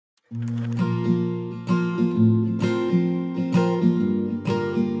When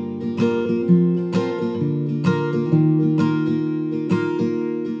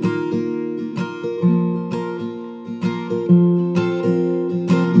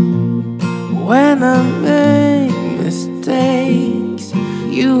I make mistakes,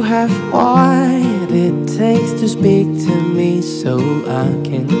 you have what it takes to speak to me so I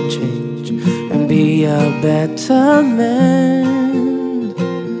can change and be a better man.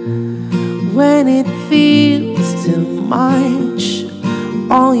 When it feels too much,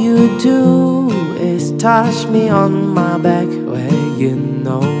 all you do is touch me on my back where you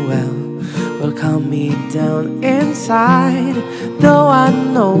know well will calm me down inside. Though I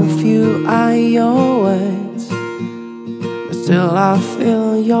know few are your words, but still I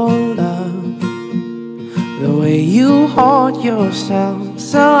feel your love. The way you hold yourself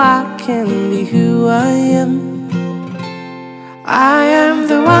so I can be who I am. I am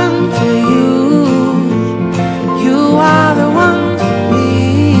the one for you, you are the one for me.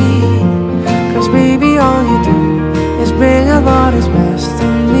 'Cause baby all you do is bring out what is best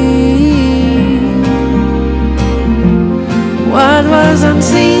in me. What was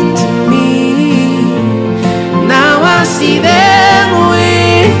unseen to me, now I see them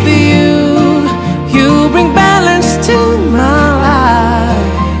with you. You bring balance to my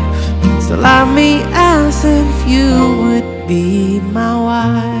life, so love me as if you would be my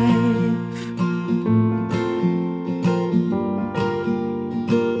wife.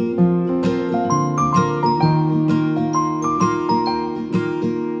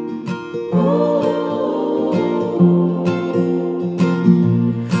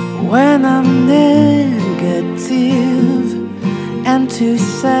 When I'm negative and too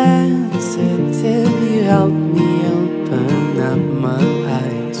sensitive, you help me open up my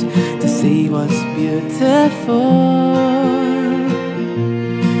eyes to see what's beautiful.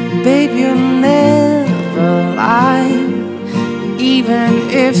 Babe, you never lie, even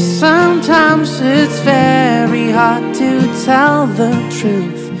if sometimes it's very hard to tell the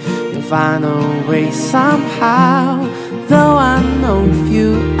truth. You'll find a way somehow. Though I know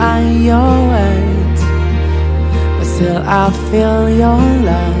few are your words, but still I feel your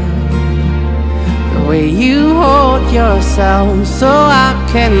love. The way you hold yourself so I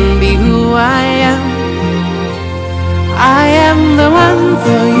can be who I am. I am the one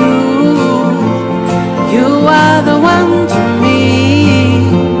for you, you are the one for me.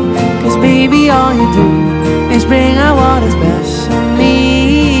 'Cause baby all you do is bring out what is best in me.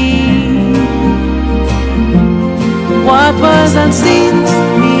 What was unseen to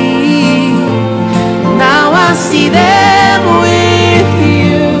me, now I see them with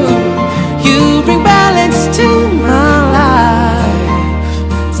you. You bring balance to my life,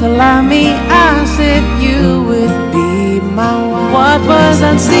 so love me as if you would be my wife. What was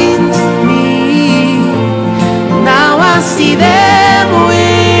unseen to me, now I see them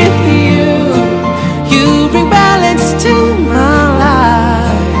with you. You bring balance to my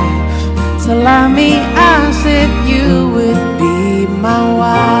life, so love me as if you would be my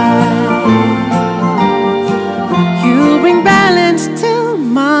wife. You bring balance to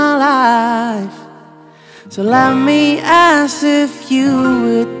my life, so love me as if you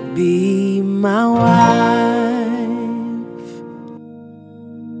would be my wife.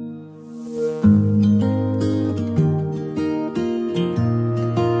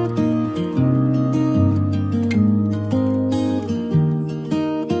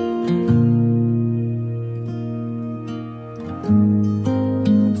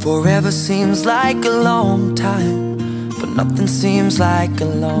 Forever seems like a long time, but nothing seems like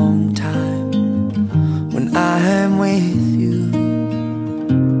a long time when I am with you.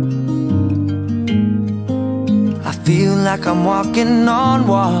 I feel like I'm walking on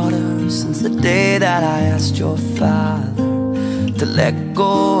water since the day that I asked your father to let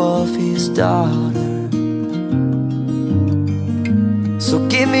go of his daughter. So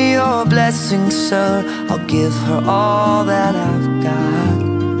give me your blessing, sir, I'll give her all that I've got.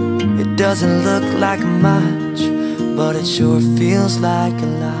 It doesn't look like much, but it sure feels like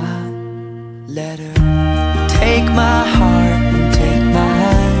a lot. Let her take my heart and take my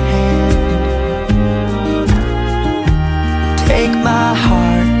hand. Take my heart